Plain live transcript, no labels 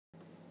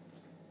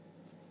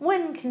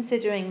When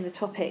considering the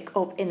topic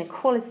of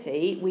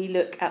inequality, we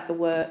look at the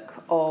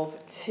work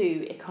of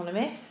two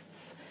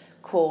economists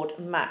called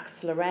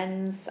Max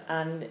Lorenz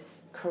and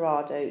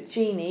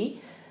Gini.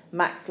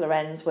 Max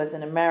Lorenz was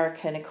an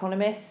American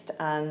economist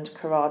and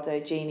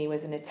Gini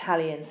was an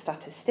Italian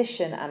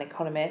statistician and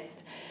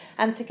economist,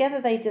 and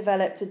together they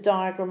developed a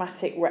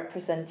diagrammatic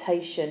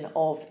representation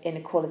of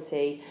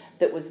inequality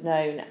that was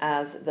known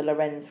as the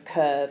Lorenz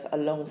curve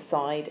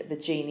alongside the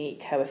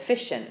Gini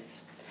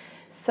coefficient.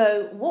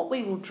 So what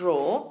we will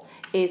draw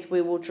is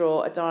we will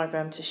draw a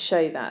diagram to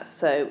show that.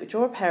 So we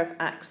draw a pair of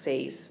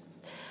axes.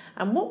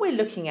 And what we're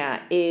looking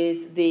at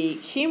is the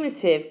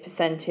cumulative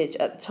percentage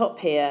at the top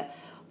here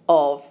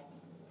of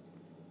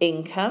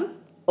income,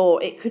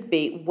 or it could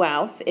be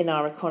wealth in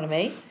our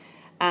economy.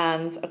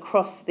 And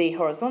across the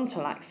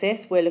horizontal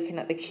axis, we're looking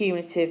at the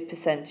cumulative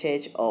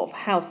percentage of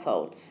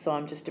households. So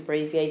I'm just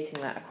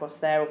abbreviating that across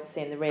there.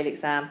 Obviously, in the real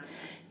exam,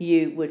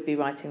 you would be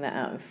writing that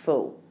out in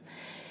full.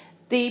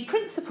 The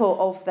principle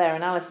of their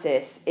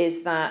analysis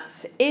is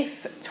that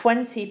if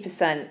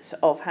 20%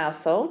 of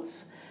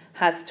households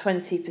had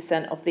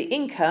 20% of the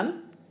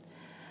income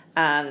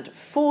and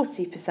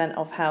 40%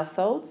 of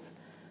households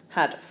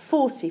had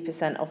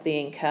 40% of the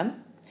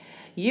income,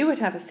 you would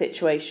have a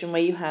situation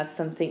where you had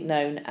something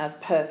known as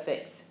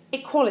perfect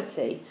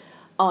equality,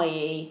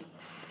 i.e.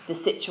 the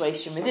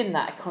situation within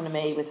that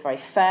economy was very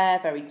fair,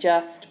 very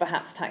just,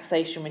 perhaps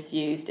taxation was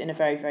used in a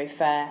very, very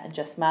fair and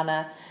just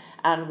manner,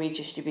 and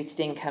redistributed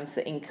income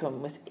so that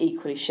income was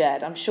equally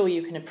shared. I'm sure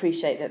you can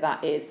appreciate that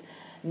that is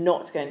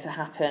not going to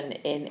happen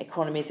in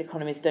economies.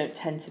 Economies don't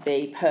tend to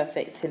be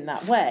perfect in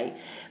that way.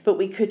 But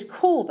we could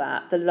call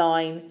that the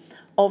line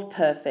of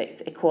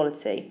perfect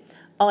equality,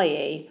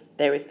 i.e.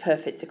 there is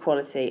perfect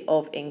equality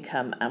of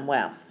income and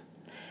wealth.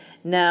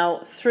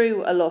 Now,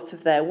 through a lot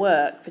of their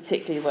work,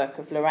 particularly the work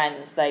of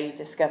Lorenz, they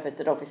discovered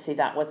that obviously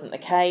that wasn't the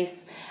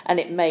case, and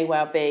it may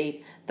well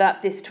be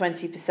that this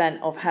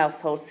 20% of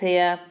households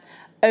here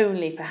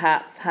only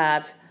perhaps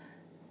had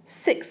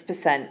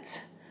 6%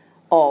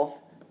 of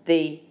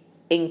the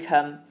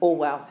income or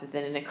wealth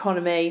within an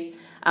economy,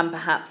 and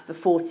perhaps the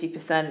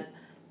 40%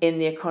 in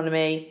the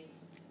economy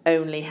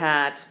only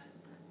had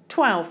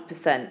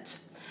 12%.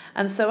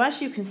 And so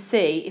as you can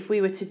see, if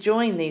we were to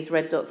join these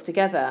red dots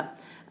together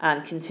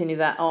and continue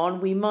that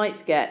on, we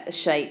might get a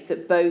shape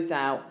that bows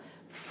out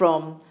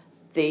from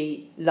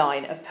the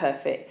line of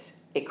perfect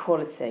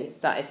equality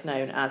that is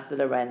known as the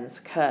Lorenz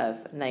curve,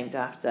 named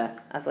after,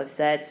 as I've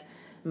said,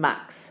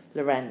 Max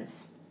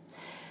Lorenz.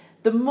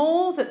 The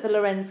more that the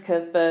Lorenz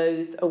curve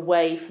bows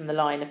away from the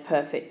line of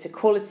perfect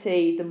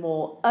equality, the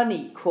more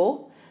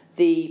unequal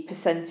the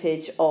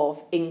percentage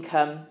of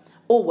income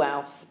or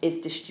wealth is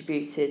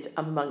distributed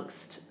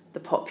amongst the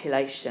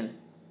population.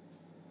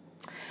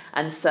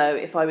 And so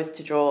if I was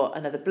to draw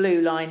another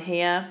blue line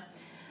here,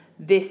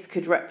 this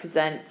could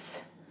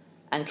represent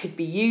and could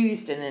be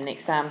used in an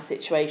exam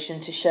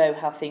situation to show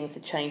how things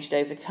have changed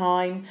over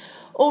time,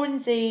 or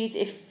indeed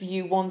if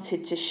you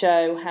wanted to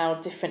show how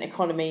different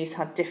economies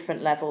had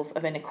different levels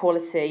of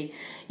inequality,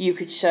 you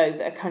could show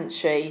that a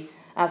country,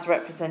 as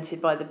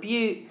represented by the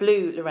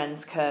blue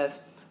Lorenz curve,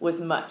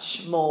 was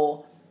much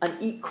more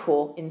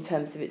unequal in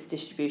terms of its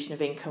distribution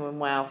of income and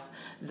wealth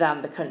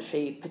than the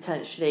country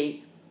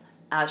potentially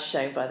as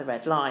shown by the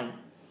red line.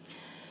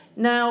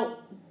 Now,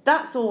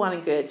 that's all well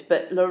and good,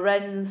 but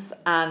Lorenz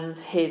and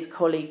his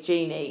colleague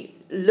Gini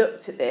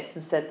looked at this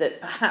and said that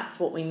perhaps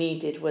what we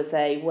needed was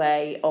a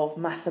way of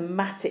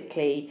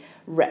mathematically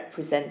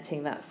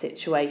representing that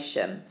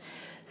situation.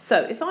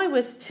 So if I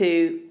was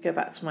to go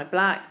back to my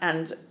black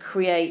and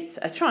create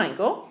a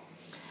triangle,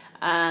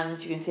 and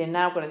you can see I've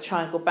now got a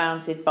triangle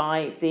bounded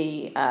by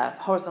the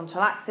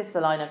horizontal axis,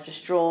 the line I've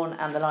just drawn,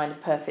 and the line of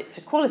perfect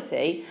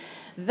equality,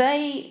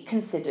 they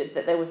considered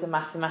that there was a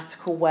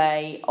mathematical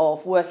way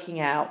of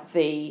working out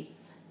the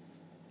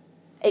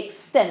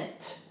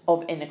extent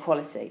of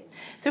inequality.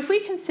 So if we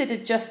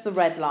considered just the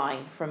red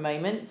line for a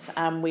moment,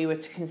 and we were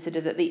to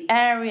consider that the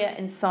area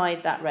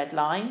inside that red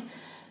line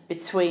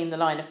between the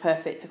line of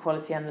perfect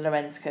equality and the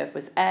Lorenz curve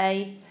was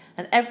A,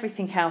 and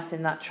everything else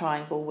in that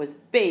triangle was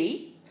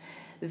B,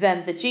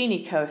 then the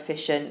Gini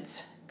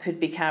coefficient could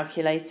be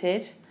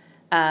calculated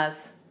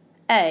as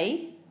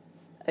A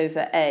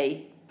over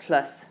A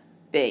plus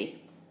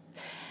B.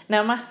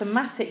 Now,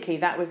 mathematically,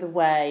 that was a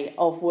way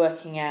of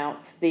working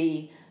out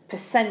the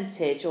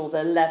percentage or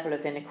the level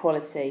of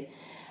inequality.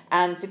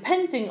 And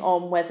depending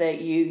on whether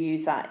you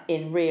use that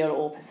in real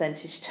or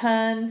percentage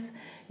terms,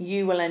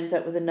 you will end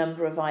up with a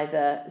number of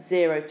either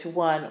 0 to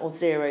 1 or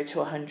 0 to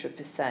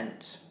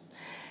 100%.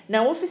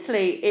 Now,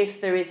 obviously,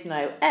 if there is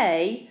no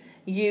A,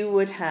 you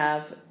would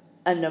have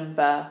a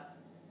number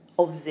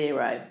of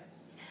 0.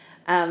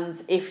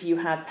 And if you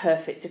had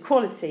perfect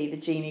equality, the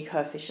Gini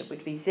coefficient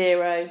would be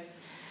 0.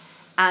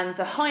 And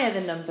the higher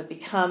the number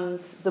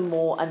becomes, the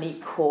more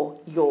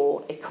unequal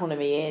your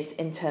economy is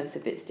in terms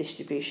of its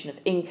distribution of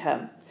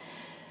income.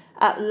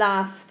 At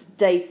last,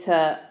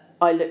 data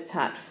I looked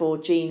at for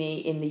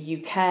Gini in the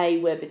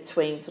UK were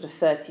between sort of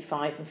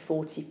 35 and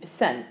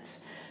 40%.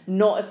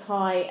 not as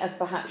high as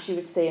perhaps you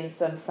would see in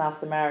some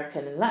South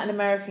American and Latin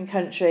American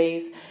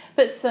countries,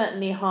 but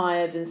certainly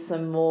higher than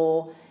some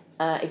more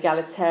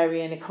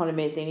egalitarian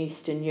economies in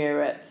Eastern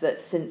Europe that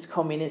since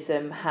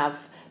communism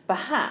have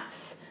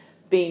perhaps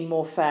been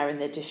more fair in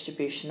their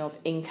distribution of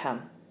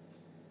income.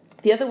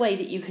 The other way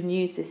that you can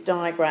use this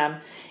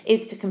diagram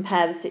is to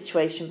compare the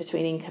situation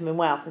between income and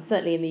wealth. And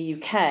certainly in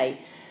the UK,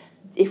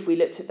 if we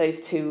looked at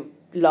those two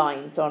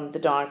lines on the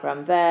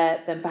diagram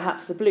there, then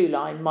perhaps the blue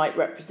line might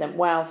represent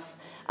wealth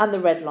and the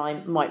red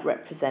line might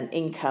represent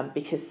income,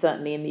 because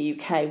certainly in the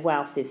UK,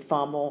 wealth is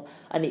far more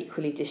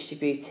unequally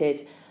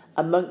distributed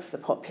amongst the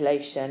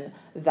population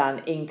than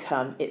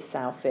income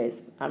itself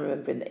is. And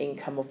remembering that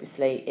income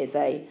obviously is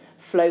a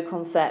flow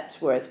concept,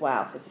 whereas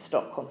wealth is a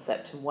stock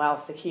concept, and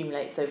wealth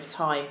accumulates over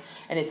time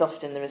and is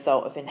often the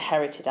result of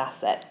inherited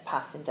assets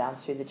passing down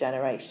through the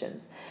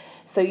generations.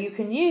 So you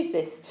can use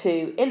this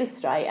to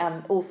illustrate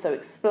and also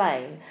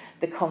explain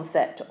the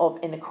concept of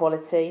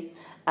inequality,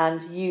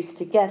 and use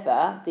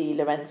together the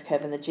Lorenz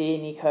curve and the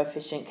Gini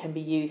coefficient can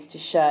be used to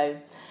show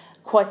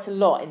quite a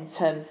lot in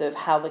terms of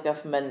how the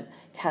government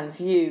can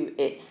view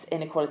its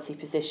inequality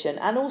position,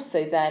 and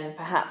also then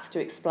perhaps to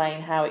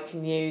explain how it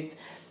can use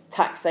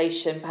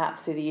taxation,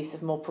 perhaps through the use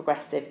of more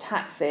progressive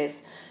taxes,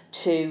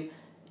 to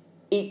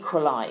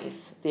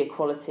equalise the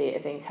equality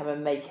of income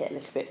and make it a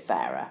little bit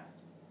fairer.